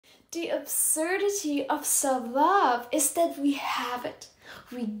The absurdity of self-love is that we have it,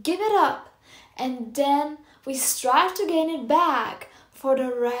 we give it up, and then we strive to gain it back for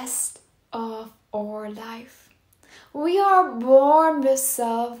the rest of our life. We are born with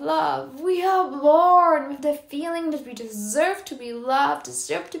self-love. We are born with the feeling that we deserve to be loved,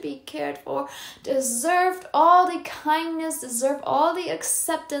 deserve to be cared for, deserve all the kindness, deserve all the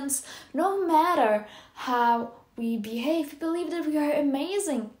acceptance, no matter how we behave. We believe that we are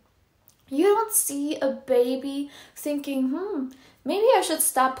amazing. You don't see a baby thinking, maybe I should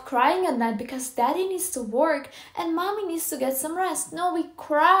stop crying at night because daddy needs to work and mommy needs to get some rest. No, we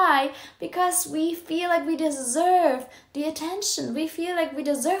cry because we feel like we deserve the attention. We feel like we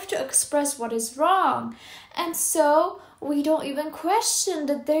deserve to express what is wrong. And so we don't even question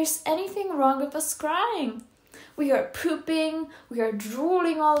that there's anything wrong with us crying. We are pooping, we are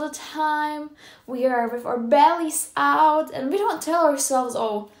drooling all the time, we are with our bellies out, and we don't tell ourselves,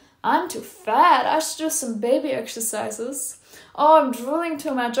 oh, I'm too fat, I should do some baby exercises. Oh, I'm drooling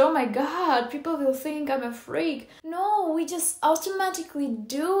too much, oh my god, people will think I'm a freak. No, we just automatically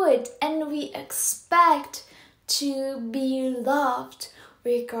do it and we expect to be loved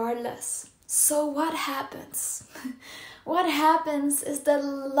regardless. So what happens? What happens is that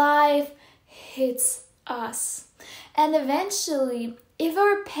life hits us. And eventually, if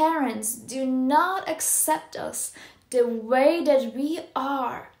our parents do not accept us the way that we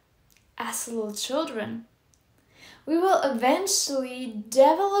are, as little children, we will eventually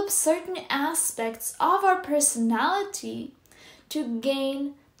develop certain aspects of our personality to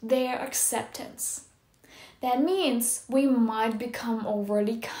gain their acceptance. That means we might become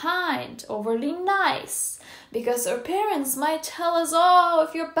overly kind, overly nice, because our parents might tell us, oh,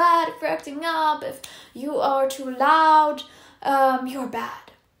 if you're bad, if you're acting up, if you are too loud, you're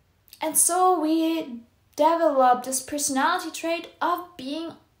bad. And so we develop this personality trait of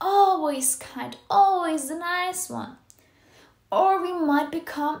being always kind, always the nice one. Or we might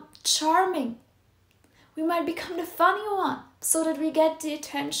become charming. We might become the funny one so that we get the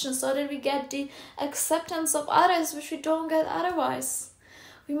attention, so that we get the acceptance of others, which we don't get otherwise.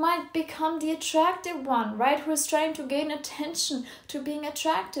 We might become the attractive one, right? Who is trying to gain attention to being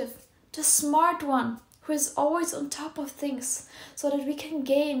attractive. The smart one, who is always on top of things, so that we can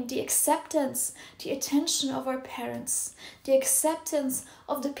gain the acceptance, the attention of our parents, the acceptance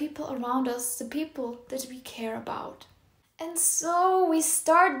of the people around us, the people that we care about. And so we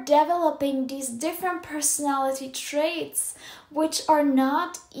start developing these different personality traits which are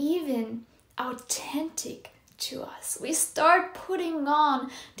not even authentic to us. We start putting on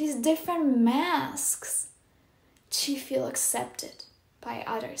these different masks to feel accepted by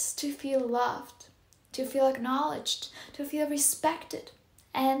others, to feel loved, to feel acknowledged, to feel respected,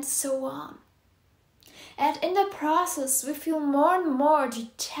 and so on. And in the process, we feel more and more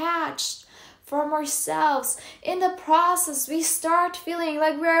detached from ourselves. In the process, we start feeling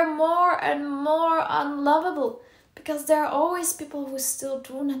like we're more and more unlovable because there are always people who still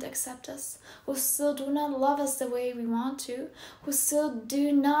do not accept us, who still do not love us the way we want to, who still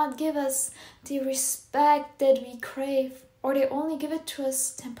do not give us the respect that we crave, or they only give it to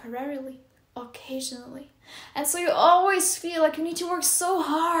us temporarily, occasionally. And so you always feel like you need to work so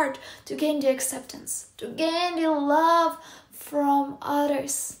hard to gain the acceptance, to gain the love from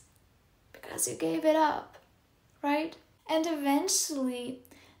others, because you gave it up, right? And eventually,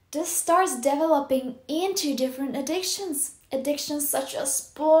 this starts developing into different addictions. Addictions such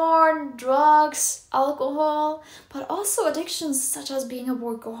as porn, drugs, alcohol, but also addictions such as being a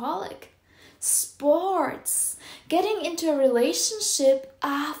workaholic, sports, getting into a relationship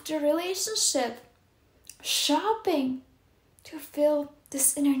after relationship, shopping to fill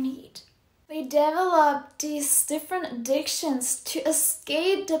this inner need. We develop these different addictions to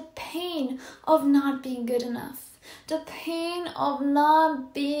escape the pain of not being good enough, the pain of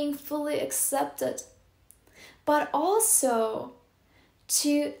not being fully accepted, but also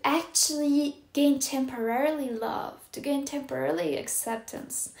to actually gain temporarily love, to gain temporarily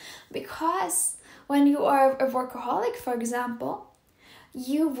acceptance. Because when you are a workaholic, for example,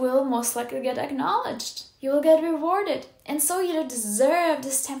 you will most likely get acknowledged. You will get rewarded. And so you deserve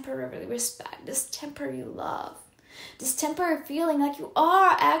this temporary respect, this temporary love, this temporary feeling like you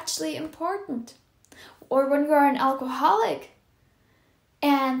are actually important. Or when you are an alcoholic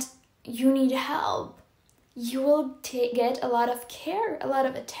and you need help, you will get a lot of care, a lot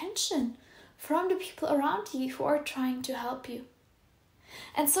of attention from the people around you who are trying to help you.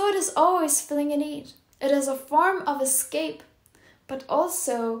 And so it is always filling a need. It is a form of escape, but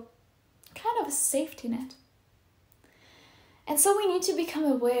also kind of a safety net. And so we need to become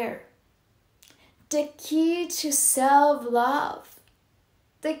aware. The key to self-love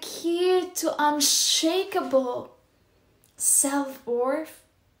The key to unshakable self-worth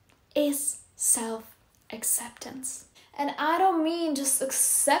is self-acceptance. And I don't mean just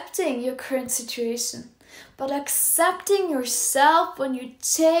accepting your current situation, but accepting yourself when you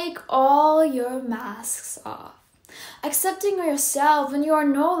take all your masks off. Accepting yourself when you are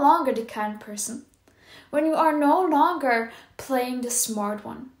no longer the kind person. When you are no longer playing the smart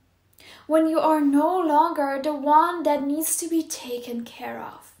one. When you are no longer the one that needs to be taken care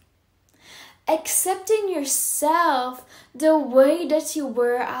of. Accepting yourself the way that you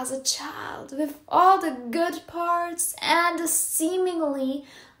were as a child, with all the good parts and the seemingly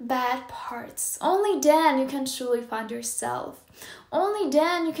bad parts. Only then you can truly find yourself. Only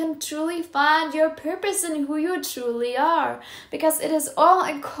then you can truly find your purpose and who you truly are. Because it is all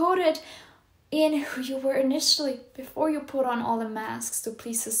encoded in who you were initially, before you put on all the masks to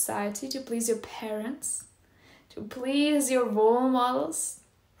please society, to please your parents, to please your role models,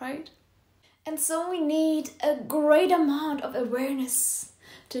 right? And so we need a great amount of awareness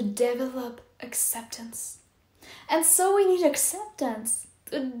to develop acceptance. And so we need acceptance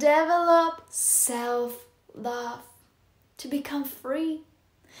to develop self-love, to become free.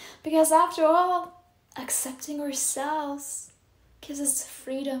 Because after all, accepting ourselves gives us the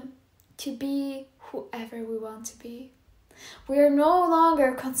freedom to be whoever we want to be. We are no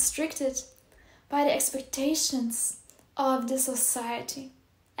longer constricted by the expectations of the society.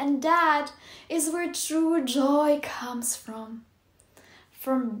 And that is where true joy comes from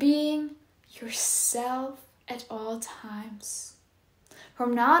being yourself at all times,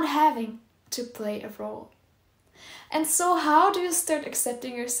 from not having to play a role. And so how do you start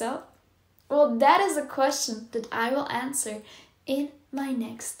accepting yourself? Well, that is a question that I will answer in my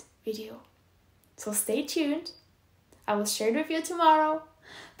next video. So stay tuned. I will share it with you tomorrow.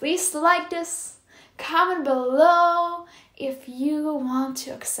 Please like this. Comment below if you want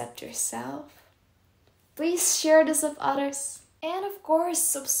to accept yourself. Please share this with others. And of course,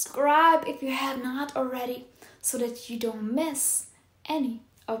 subscribe if you have not already, so that you don't miss any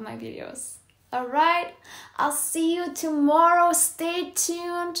of my videos. Alright, I'll see you tomorrow. Stay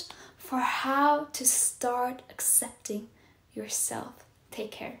tuned for how to start accepting yourself.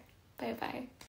 Take care. Bye bye.